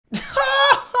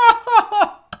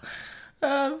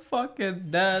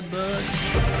fucking dad, bud.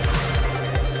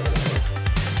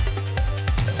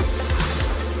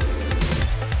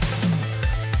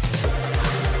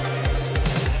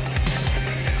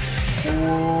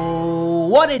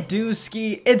 What it do,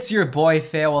 ski? It's your boy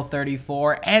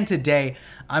Failwell34, and today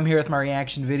I'm here with my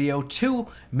reaction video to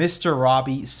Mr.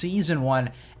 Robbie Season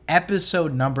 1,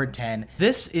 Episode number 10.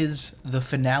 This is the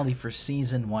finale for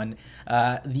Season 1.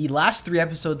 The last 3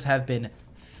 episodes have been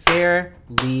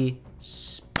fairly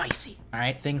spicy.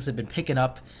 Alright, things have been picking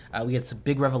up. We had some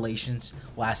big revelations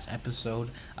last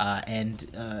episode, and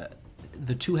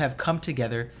the two have come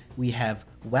together. We have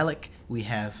Wellick, we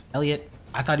have Elliot.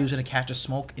 I thought he was going to catch a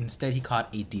smoke. Instead, he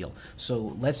caught a deal.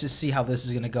 So let's just see how this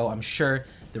is going to go. I'm sure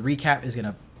the recap is going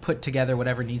to put together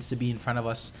whatever needs to be in front of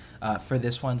us for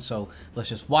this one. So let's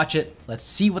just watch it. Let's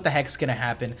see what the heck's going to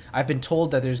happen. I've been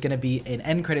told that there's going to be an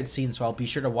end credit scene, so I'll be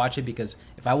sure to watch it, because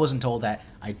if I wasn't told that,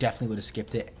 I definitely would have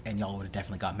skipped it and y'all would have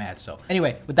definitely got mad. So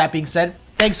anyway, with that being said,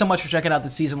 thanks so much for checking out the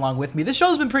season along with me. This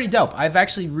show's been pretty dope. I've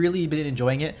actually really been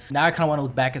enjoying it. Now I kind of want to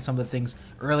look back at some of the things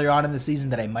earlier on in the season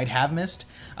that I might have missed.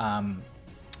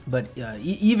 But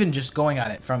even just going at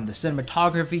it from the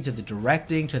cinematography to the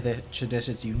directing to just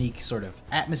its unique sort of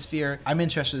atmosphere, I'm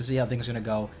interested to see how things are going to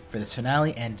go for this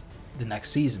finale and the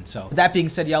next season. So with that being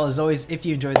said, y'all, as always, if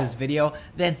you enjoyed this video,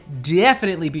 then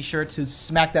definitely be sure to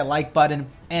smack that like button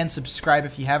and subscribe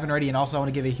if you haven't already. And also I want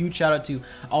to give a huge shout out to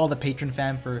all the patron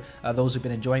fam for those who've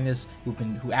been enjoying this, who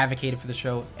advocated for the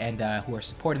show, and who are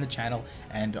supporting the channel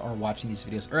and are watching these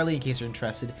videos early. In case you're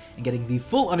interested in getting the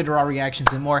full Under the Raw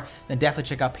reactions and more, then definitely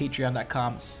check out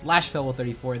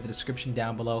patreon.com/Failwell34 in the description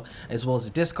down below, as well as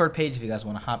the Discord page if you guys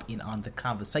want to hop in on the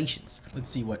conversations. Let's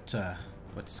see what's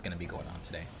gonna be going on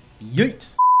today.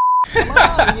 Yeet!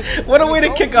 What a way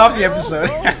to kick off the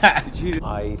episode.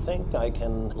 I think I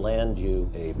can land you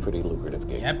a pretty lucrative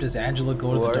gig. Yep, does Angela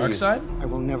go to the dark side? I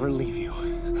will never leave you.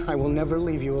 I will never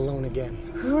leave you alone again.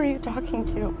 Who are you talking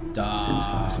to? Since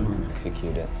last month.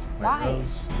 Execute it. Why?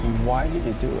 Why did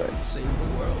you do it? Save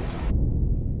the world.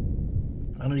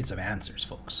 I need some answers,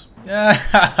 folks.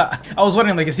 I was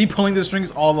wondering, like, is he pulling the strings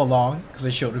all along? Because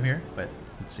they showed him here, but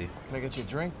let's see. Can I get you a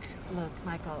drink? Look,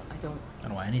 Michael, I don't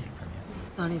want anything from you.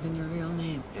 It's not even your real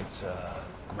name. It's,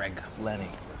 Greg. Lenny.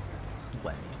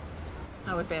 Lenny.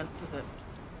 How advanced is it?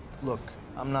 Look,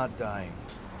 I'm not dying.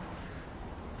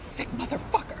 Sick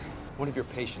motherfucker! One of your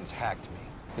patients hacked me.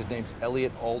 His name's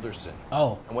Elliot Alderson.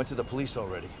 Oh. I went to the police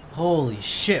already. Holy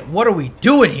shit, what are we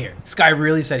doing here? This guy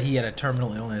really said he had a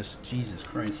terminal illness. Jesus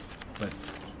Christ. But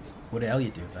what did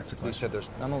Elliot do? That's the Police question. said there's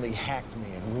not only hacked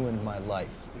me and ruined my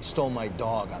life, he stole my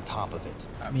dog on top of it.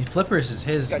 I mean, Flippers is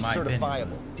his, This in guy's my certifiable.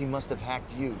 opinion. He must have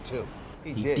hacked you, too.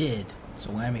 He did. So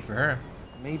whammy for her.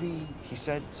 Maybe he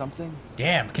said something?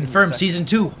 Damn, confirmed season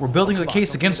 2. We're building a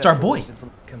case against our boy.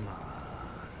 Come on.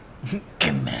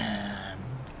 Come on.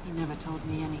 He never told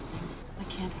me anything. I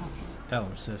can't help you. Tell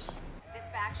him, sis. This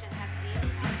faction has deep.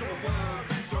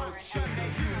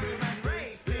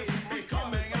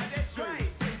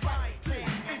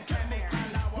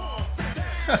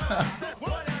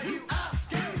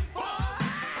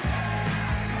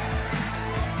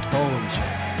 Holy shit.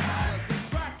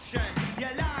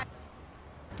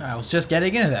 I was just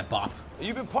getting into that bop.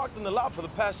 You've been parked in the lot for the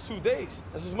past 2 days.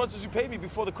 That's as much as you paid me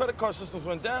before the credit card systems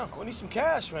went down. I need some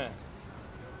cash, man.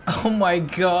 Oh my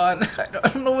god. I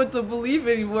don't know what to believe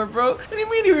anymore, bro. What do you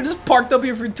mean you were just parked up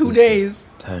here for 2 days?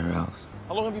 Tyrell's.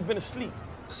 How long have you been asleep?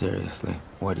 Seriously,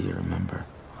 what do you remember?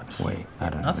 Wait, I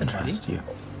don't Nothing, even trust you.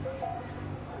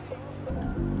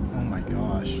 Oh my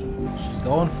gosh. She's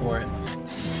going for it.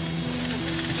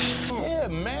 Yeah,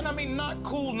 man. I mean, not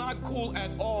cool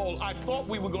at all. I thought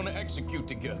we were going to execute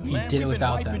together. He did it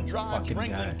without them. Fucking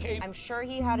guy. I'm sure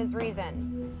he had his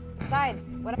reasons.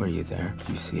 Besides, what? Were you there? Did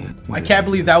you see it? I can't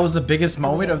believe that was the biggest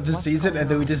moment of this season, and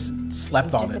then we just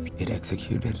slept on it. It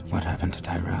executed. What happened to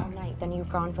Tyrell? Night, then you're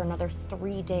gone for another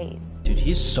 3 days. Dude,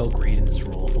 he's so great in this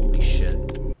role. Holy shit.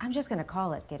 I'm just gonna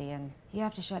call it, Gideon. You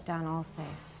have to shut down Allsafe.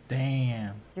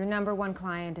 Damn. Your #1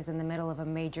 client is in the middle of a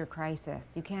major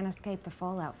crisis. You can't escape the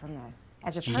fallout from this.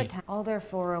 As a part-time, all their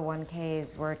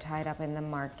 401ks were tied up in the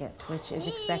market, which is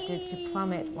expected to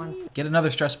plummet once. Get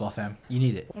another stress ball, fam. You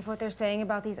need it. If what they're saying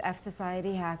about these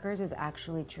F-Society hackers is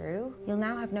actually true, you'll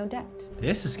now have no debt.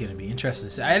 This is gonna be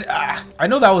interesting. I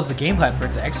know that was the game plan for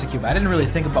it to execute, but I didn't really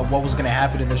think about what was gonna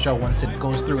happen in the show once it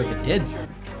goes through, if it did. I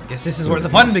guess this is where the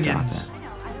fun begins.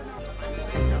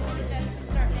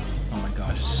 Oh my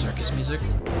gosh, circus music.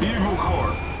 Evil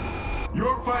Corp,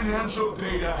 your financial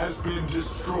data has been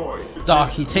destroyed. Doc,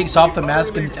 he takes off the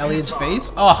mask and it's Elliot's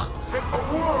face. Ugh. A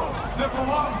world that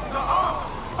belongs to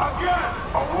us again.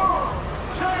 A world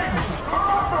changed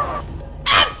forever.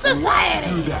 Society!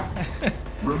 Do that.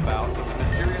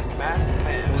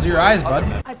 Close your eyes, bud.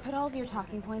 I put all of your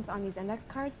talking points on these index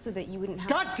cards so that you wouldn't have.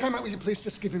 God damn it, will you please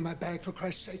just give me my bag for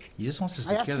Christ's sake? He just wants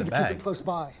to I asked secure you the to keep bag. it close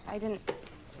by. I didn't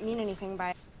mean anything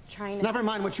by trying to. Never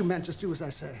mind what you meant, just do as I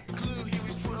say.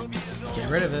 Get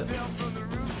rid of it.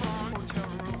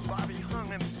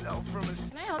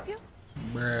 Can I help you?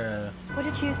 Bruh. What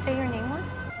did you say your name was?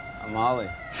 I'm Ollie.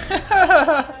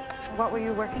 What were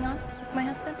you working on with my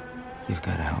husband? You've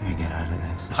got to help me get out of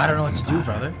this. I don't know what to do,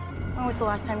 brother. When was the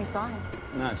last time you saw him?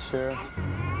 Not sure.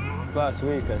 It's last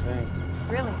week, I think.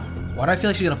 Really? Why do I feel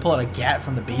like she's gonna pull out a gat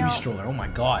from the baby No. stroller? Oh my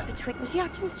god. Was he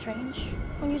acting strange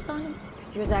when you saw him?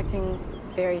 He was acting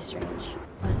very strange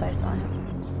last I saw him.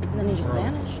 And then he just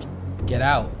vanished. Get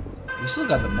out. You still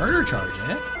got the murder charge,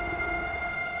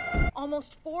 eh?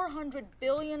 Almost $400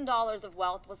 billion of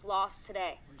wealth was lost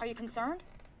today. Are you concerned?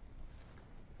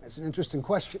 That's an interesting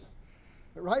question.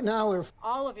 But right now, we're...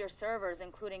 All of your servers,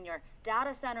 including your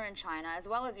data center in China, as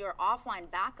well as your offline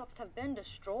backups, have been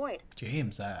destroyed.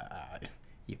 James,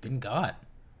 you've been got.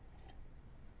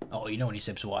 Oh, you know when he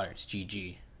sips water, it's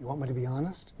GG. You want me to be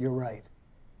honest? You're right.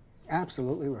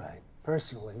 Absolutely right.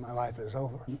 Personally, my life is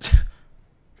over.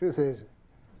 Truth is,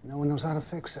 no one knows how to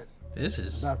fix it. This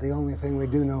is... About the only thing we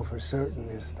do know for certain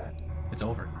is that... It's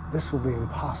over. This will be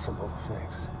impossible to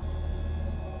fix.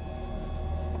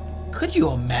 Could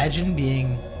you imagine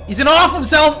being... He's gonna off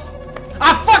himself!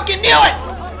 I fucking knew it!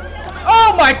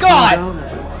 Oh my god!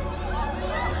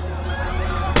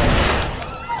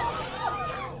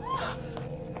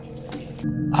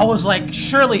 I was like,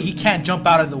 surely he can't jump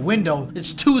out of the window.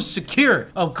 It's too secure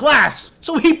of glass.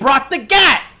 So he brought the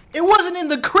gat! It wasn't in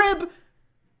the crib,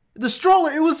 the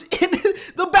stroller, it was in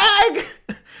the bag!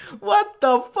 What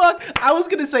the fuck? I was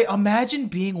gonna say, imagine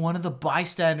being one of the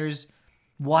bystanders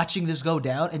watching this go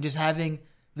down and just having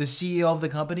the CEO of the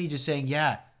company just saying,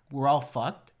 yeah, we're all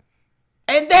fucked.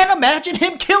 And then imagine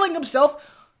him killing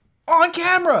himself on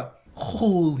camera.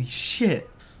 Holy shit.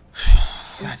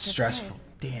 That's stressful.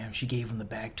 Damn, she gave him the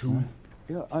bag too.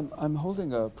 Yeah, I'm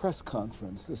holding a press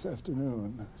conference this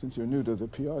afternoon. Since you're new to the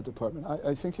PR department,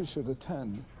 I think you should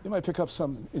attend. You might pick up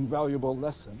some invaluable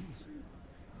lessons.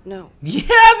 No. Yeah, that's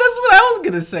what I was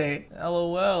gonna say.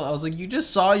 LOL. I was like, you just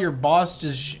saw your boss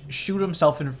just shoot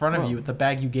himself in front of you with the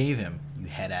bag you gave him. You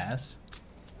head ass.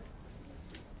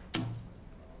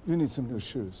 You need some new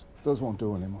shoes. Those won't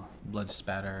do anymore. Blood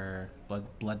spatter.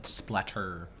 Blood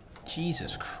splatter.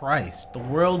 Jesus Christ. The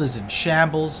world is in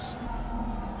shambles.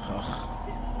 Ugh.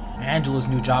 Angela's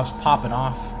new job's popping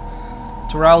off.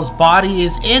 Terrell's body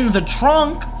is in the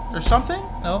trunk or something?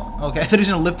 No? Okay, I thought he was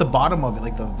gonna lift the bottom of it,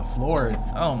 like the floor.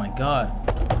 Oh my god.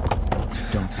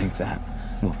 Don't think that.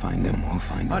 We'll find him. We'll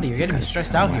find him. Buddy, you're getting me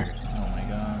stressed out here. Oh my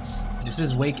gosh. This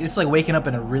is it's like waking up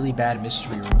in a really bad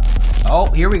mystery room.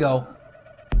 Oh, here we go.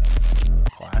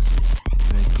 Glasses.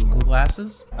 Are they Google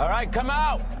glasses? All right, come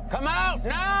out! Come out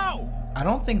now! I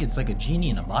don't think it's like a genie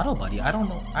in a bottle, buddy. I don't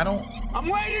know. I'm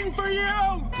waiting for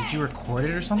you! Did you record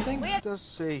it or something? It does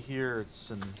say here it's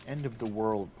an end of the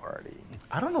world party.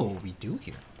 I don't know what we do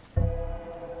here.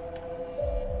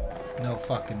 No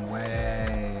fucking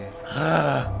way.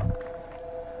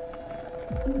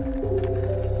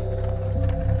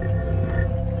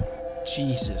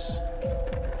 Jesus.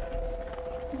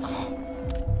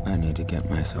 I need to get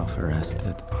myself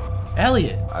arrested.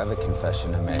 Elliot. I have a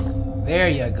confession to make. There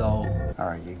you go. All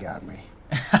right, you got me.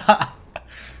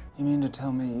 You mean to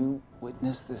tell me you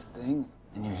witnessed this thing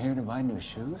and you're here to buy new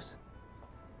shoes?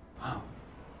 Wow.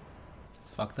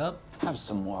 It's fucked up. Have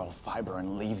some moral fiber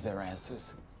and leave their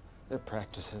asses. Their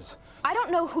practices. I don't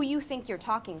know who you think you're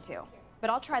talking to, but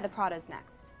I'll try the Pradas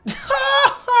next.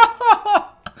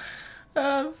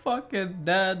 I'm fucking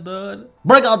dead, dude.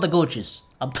 Break out the Gucci's.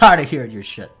 I'm tired of hearing your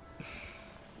shit.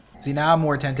 See, now I'm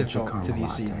more attentive to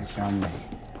these scenes.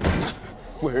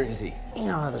 Where is he? You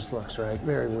know how this looks, right?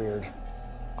 Very weird.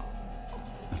 I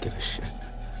don't give a shit.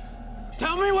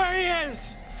 Tell me where he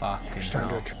is! Fucking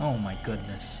hell. Oh my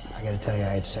goodness. I gotta tell you, I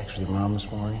had sex with your mom this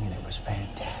morning, and it was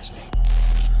fantastic.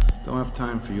 Don't have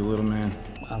time for you, little man.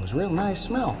 That was a real nice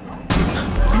smell.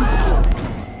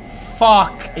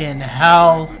 Fuck in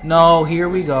hell. No, here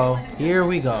we go. Here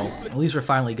we go. At least we're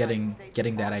finally getting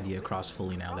that idea across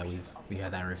fully now that we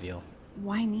had that reveal.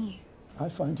 Why me? I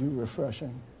find you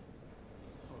refreshing.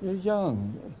 You're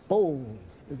young, bold,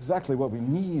 exactly what we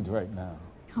need right now.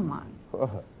 Come on.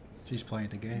 She's playing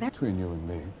the game. Between you and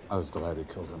me, I was glad he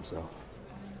killed himself.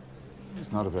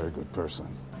 He's not a very good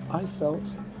person. I felt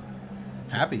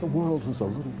happy. The world was a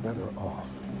little better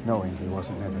off knowing he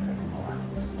wasn't in it anymore.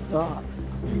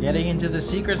 You're getting into the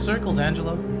secret circles,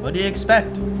 Angela. What do you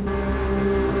expect?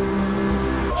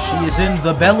 She is in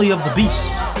the belly of the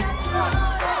beast.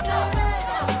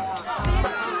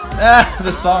 Ah,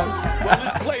 the song.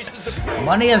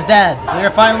 Money is dead. We are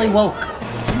finally woke.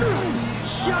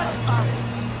 Shut up!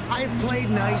 I've played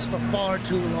nice for far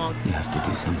too long. You have to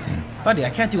do something. Buddy, I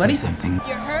can't do anything.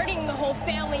 You're hurting the whole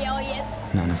family, Elliot.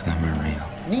 None of them are real.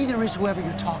 Neither is whoever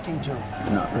you're talking to.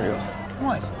 Not real.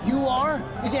 What? You are?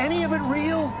 Is any of it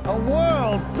real? A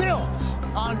world built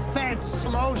on fantasy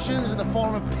emotions in the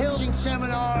form of pillaging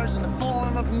seminars, in the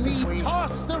form of meat. We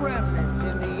toss the remnants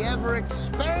in the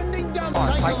ever-expanding dump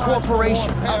by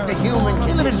corporation of the human.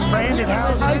 We live in branded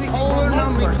houses, bipolar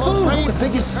numbers, food, the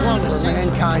biggest slumber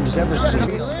mankind has ever seen.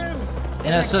 We live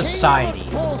in a society.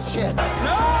 Bullshit.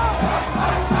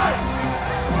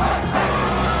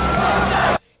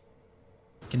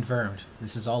 Confirmed.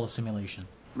 This is all a simulation.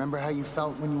 Remember how you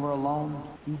felt when you were alone?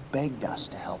 You begged us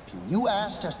to help you. You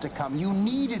asked us to come. You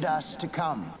needed us to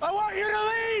come. I want you to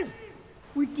leave!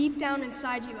 We're deep down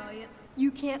inside you, Elliot. You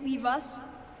can't leave us,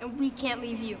 and we can't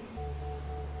leave you.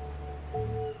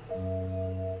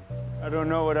 I don't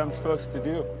know what I'm supposed to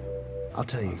do. I'll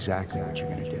tell you exactly what you're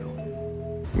going to do.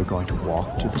 You're going to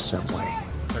walk to the subway.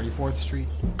 34th Street.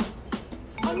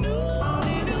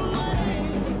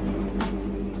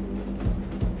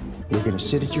 You're going to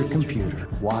sit at your computer,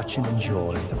 watch and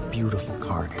enjoy the beautiful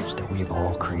carnage that we have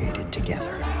all created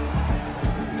together.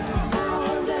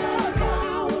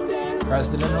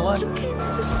 President-elect.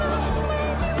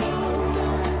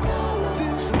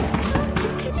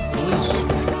 Police.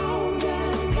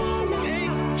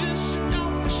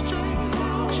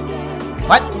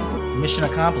 What? Mission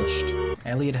accomplished.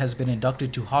 Elliot has been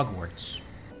inducted to Hogwarts.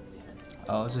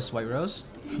 Oh, is this White Rose?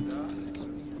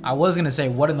 I was gonna say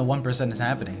what in the 1% is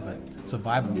happening, but it's a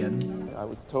vibe I'm getting. I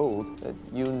was told that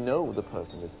you know the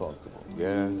person responsible.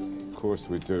 Yes, of course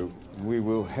we do. We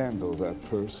will handle that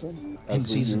person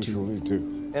as we usually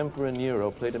do. Emperor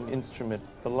Nero played an instrument,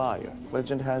 the lyre.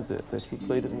 Legend has it that he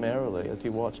played it merrily as he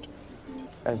watched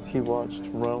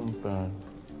Rome burn.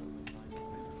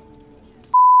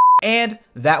 And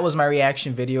that was my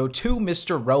reaction video to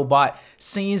Mr. Robot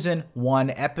Season 1,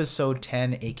 Episode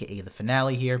 10, aka the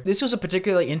finale here. This was a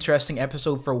particularly interesting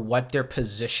episode for what they're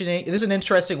positioning. This is an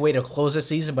interesting way to close the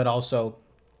season, but also,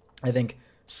 I think,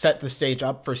 set the stage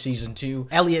up for Season 2.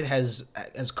 Elliot has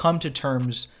come to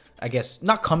terms, I guess,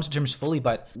 not come to terms fully,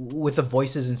 but with the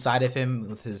voices inside of him,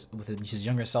 with his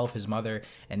younger self, his mother,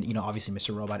 and, you know, obviously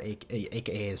Mr. Robot,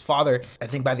 aka his father. I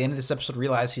think by the end of this episode,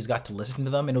 realized he's got to listen to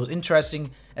them, and it was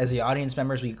interesting as the audience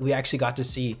members. We actually got to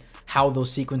see how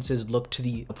those sequences look to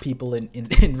the people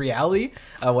in reality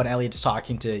when Elliot's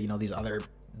talking to, you know,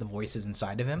 the voices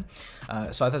inside of him.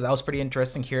 So I thought that was pretty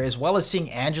interesting here, as well as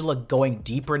seeing Angela going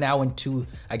deeper now into,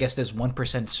 I guess, this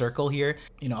 1% circle here.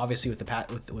 You know, obviously with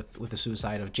the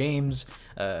suicide of James,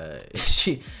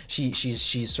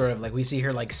 she's sort of like, we see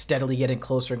her like steadily getting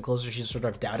closer and closer. She's sort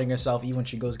of doubting herself even when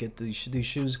she goes get these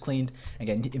shoes cleaned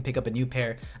and pick up a new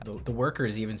pair. The worker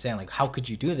is even saying like, how could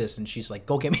you do this? And she's like,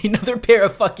 go get me another pair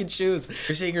of fucking shoes.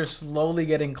 We're seeing her slowly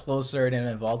getting closer and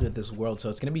involved with this world. So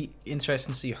it's gonna be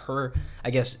interesting to see her, I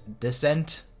guess,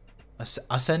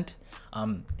 ascent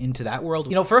into that world.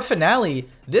 You know, for a finale,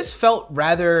 this felt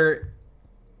rather,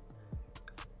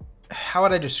 how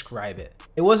would I describe it?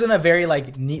 It wasn't a very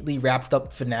like neatly wrapped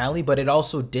up finale, but it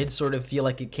also did sort of feel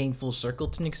like it came full circle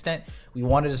to an extent. We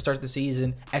wanted to start the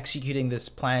season executing this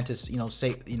plan to, you know,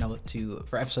 say, you know,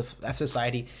 for F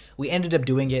Society. We ended up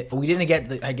doing it, but we didn't get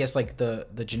the, I guess, like the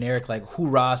generic like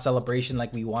hoorah celebration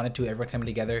like we wanted to, everyone coming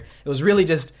together. It was really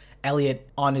just Elliot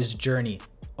on his journey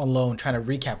alone, trying to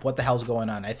recap what the hell's going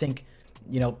on. I think,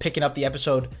 you know, picking up the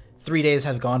episode, 3 days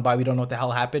have gone by, we don't know what the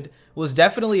hell happened, was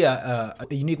definitely a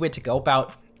unique way to go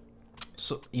about,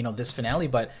 so, you know, this finale.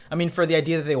 But I mean, for the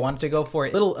idea that they wanted to go for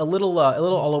it, a little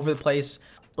all over the place,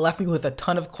 left me with a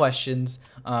ton of questions,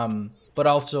 but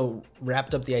also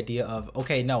wrapped up the idea of,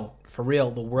 okay, no, for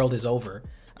real, the world is over.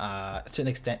 To an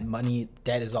extent, money,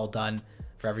 debt is all done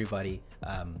for everybody.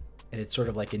 And it's sort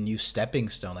of like a new stepping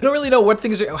stone. Like, I don't really know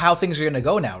how things are gonna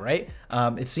go now, right?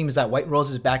 It seems that White Rose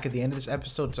is back at the end of this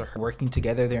episode, so working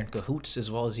together, they're in cahoots,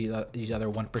 as well as these other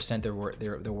 1%.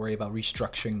 They're worried about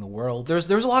restructuring the world. There's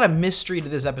a lot of mystery to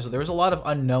this episode. There was a lot of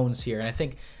unknowns here, and I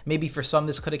think maybe for some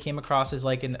this could have came across as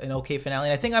like an okay finale.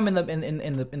 And I think I'm in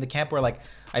the camp where like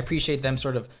I appreciate them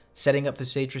sort of setting up the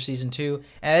stage for Season 2.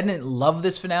 And I didn't love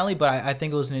this finale, but I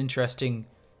think it was an interesting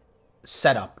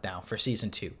setup now for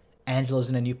Season 2. Angela's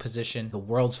in a new position. The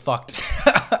world's fucked.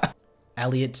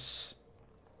 Elliot's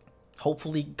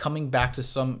hopefully coming back to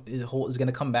is going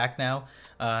to come back now,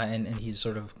 and he's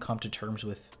sort of come to terms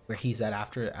with where he's at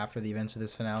after the events of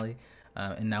this finale.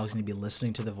 and now he's going to be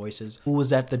listening to the voices. Who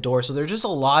was at the door? So there's just a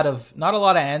lot of, not a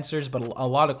lot of answers, but a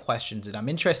lot of questions, and I'm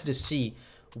interested to see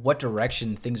what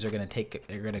direction things are going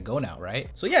to go now, right?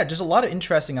 So yeah, just a lot of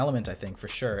interesting elements, I think, for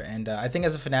sure. And I think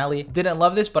as a finale, didn't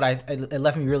love this, but it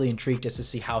left me really intrigued just to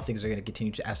see how things are going to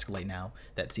continue to escalate now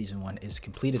that season 1 is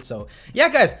completed. So yeah,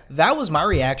 guys, that was my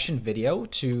reaction video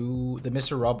to the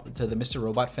Mr.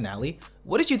 Robot finale.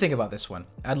 What did you think about this one?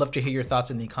 I'd love to hear your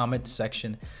thoughts in the comments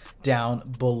section down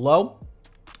below.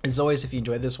 As always, if you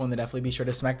enjoyed this one, then definitely be sure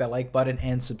to smack that like button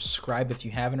and subscribe if you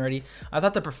haven't already. I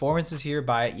thought the performances here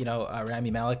by,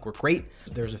 Rami Malek were great.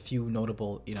 There's a few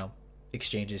notable,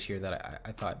 exchanges here that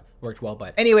I thought worked well.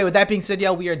 But anyway, with that being said,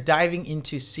 we are diving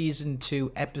into season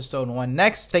 2, episode 1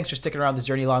 next. Thanks for sticking around this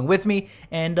journey along with me,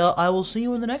 and I will see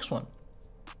you in the next one.